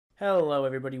Hello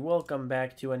everybody, welcome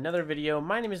back to another video.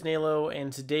 My name is Nalo,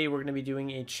 and today we're going to be doing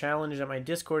a challenge that my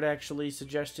Discord actually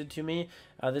suggested to me.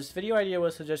 This video idea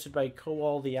was suggested by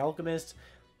Kowal the Alchemist,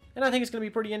 and I think it's going to be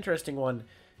a pretty interesting one.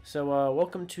 So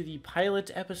welcome to the pilot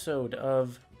episode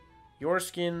of Your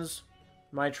Skins,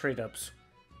 My Trade-Ups.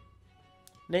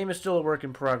 Name is still a work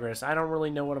in progress. I don't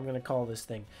really know what I'm going to call this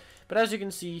thing. But as you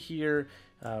can see here,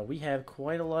 we have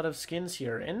quite a lot of skins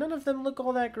here, and none of them look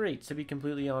all that great, to be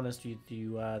completely honest with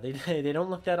you. They don't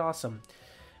look that awesome.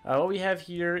 What we have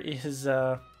here is,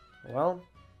 well,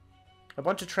 a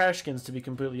bunch of trash skins, to be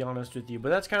completely honest with you, but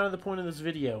that's kind of the point of this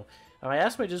video. I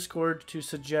asked my Discord to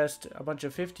suggest a bunch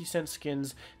of 50-cent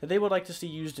skins that they would like to see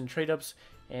used in trade-ups,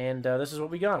 and this is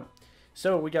what we got.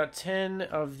 So we got 10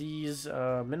 of these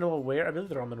minimal wear. I believe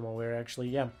they're all minimal wear, actually,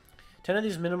 yeah. 10 of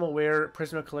these minimal wear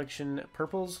Prisma Collection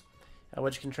purples,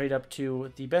 which can trade up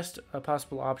to the best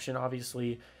possible option,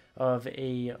 obviously, of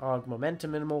a Og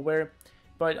Momentum minimal wear.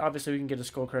 But obviously we can get a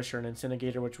Skull Crusher and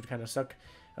Incinerator, which would kind of suck.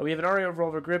 We have an Aria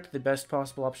Revolver Grip. The best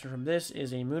possible option from this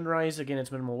is a Moonrise. Again,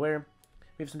 it's minimal wear.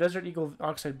 We have some Desert Eagle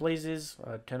Oxide Blazes.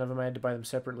 10 of them, I had to buy them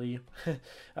separately.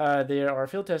 They are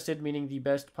field tested, meaning the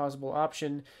best possible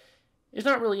option is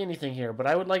not really anything here, but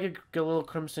I would like a little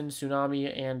Crimson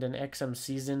Tsunami and an XM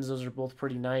Seasons. Those are both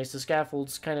pretty nice. The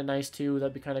Scaffold's kind of nice too.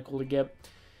 That'd be kind of cool to get.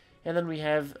 And then we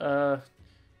have the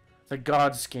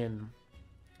God Skin.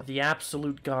 The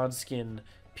absolute God Skin.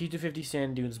 P250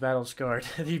 Sand Dunes Battle Scarred.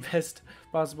 The best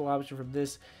possible option from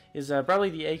this is probably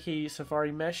the AK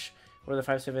Safari Mesh or the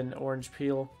 5.7 Orange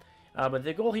Peel. But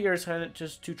the goal here is kind of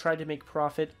just to try to make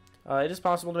profit. It is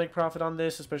possible to make profit on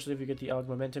this, especially if you get the Og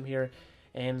Momentum here.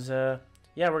 And,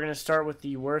 yeah, we're going to start with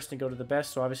the worst and go to the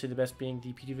best. So, obviously, the best being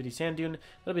the P250 Sand Dune.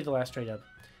 That'll be the last trade up.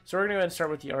 So, we're going to go ahead and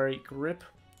start with the R8 Grip.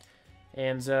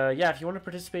 And, yeah, if you want to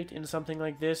participate in something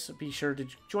like this, be sure to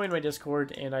join my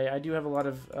Discord. And I do have a lot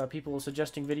of people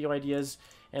suggesting video ideas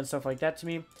and stuff like that to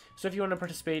me. So, if you want to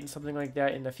participate in something like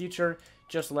that in the future,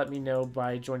 just let me know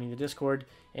by joining the Discord.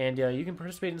 And you can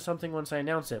participate in something once I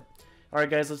announce it. Alright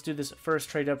guys, let's do this first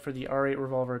trade up for the R8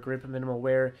 Revolver Grip Minimal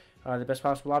Wear. The best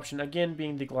possible option, again,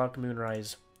 being the Glock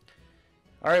Moonrise.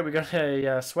 Alright, we got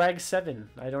a Swag 7.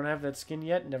 I don't have that skin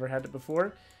yet, never had it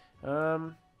before.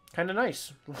 Kind of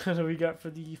nice. What do we got for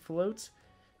the floats?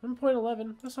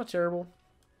 1.11, that's not terrible.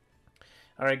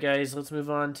 Alright guys, let's move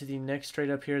on to the next trade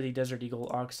up here, the Desert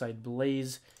Eagle Oxide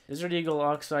Blaze. Desert Eagle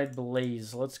Oxide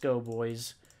Blaze, let's go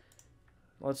boys.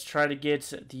 Let's try to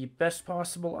get the best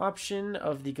possible option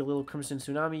of the Galil Crimson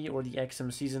Tsunami or the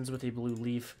XM Seasons with a blue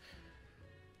leaf.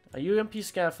 A UMP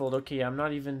Scaffold, okay, I'm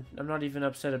not even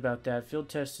upset about that. Field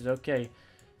tested, okay.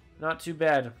 Not too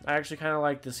bad. I actually kind of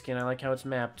like this skin. I like how it's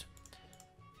mapped.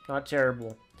 Not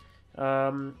terrible.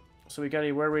 So we got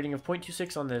a wear rating of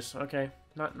 0.26 on this. Okay,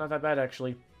 not that bad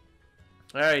actually.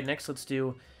 Alright, next let's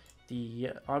do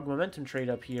the Og Momentum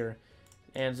trade up here.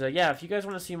 And yeah, if you guys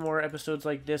want to see more episodes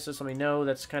like this, just let me know.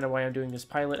 That's kind of why I'm doing this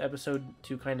pilot episode,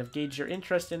 to kind of gauge your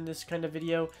interest in this kind of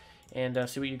video and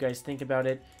see what you guys think about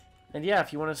it. And yeah,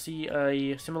 if you want to see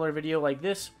a similar video like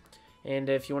this, and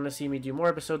if you want to see me do more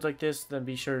episodes like this, then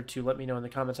be sure to let me know in the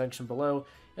comment section below,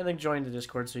 and then join the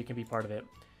Discord so you can be part of it.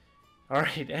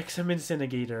 Alright, XM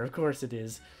Incinerator, of course it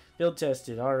is. Field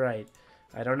tested, alright.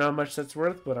 I don't know how much that's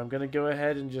worth, but I'm going to go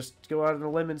ahead and just go out on a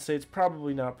limb and say it's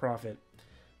probably not profit.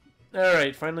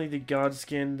 Alright, finally the God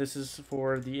Skin. This is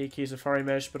for the AK Safari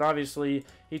Mesh, but obviously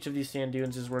each of these Sand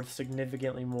Dunes is worth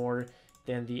significantly more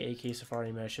than the AK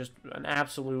Safari Mesh. Just an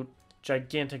absolute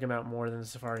gigantic amount more than the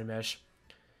Safari Mesh.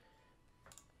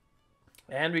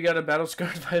 And we got a Battle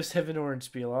Scarred 5.7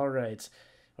 Orange Peel. Alright.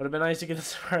 Would have been nice to get the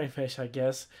Safari Mesh, I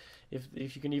guess, if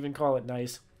you can even call it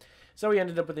nice. So we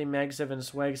ended up with a Mag 7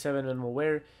 Swag 7 Minimal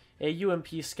Wear, a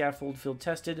UMP Scaffold Field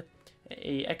Tested,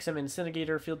 a XM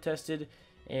Incinerator Field Tested,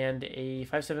 and a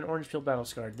 5.7 Orange Peel Battle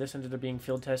Scarred. This ended up being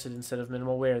field tested instead of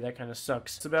minimal wear. That kind of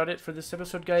sucks. That's about it for this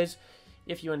episode, guys.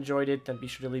 If you enjoyed it, then be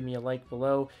sure to leave me a like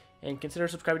below and consider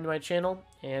subscribing to my channel.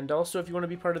 And also, if you want to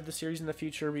be part of the series in the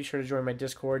future, be sure to join my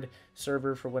Discord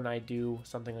server for when I do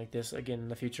something like this again in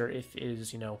the future, if it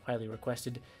is, you know, highly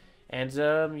requested. And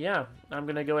yeah, I'm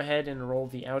gonna go ahead and roll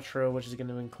the outro, which is going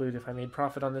to include if I made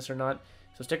profit on this or not.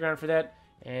 So stick around for that,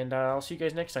 and I'll see you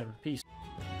guys next time. Peace.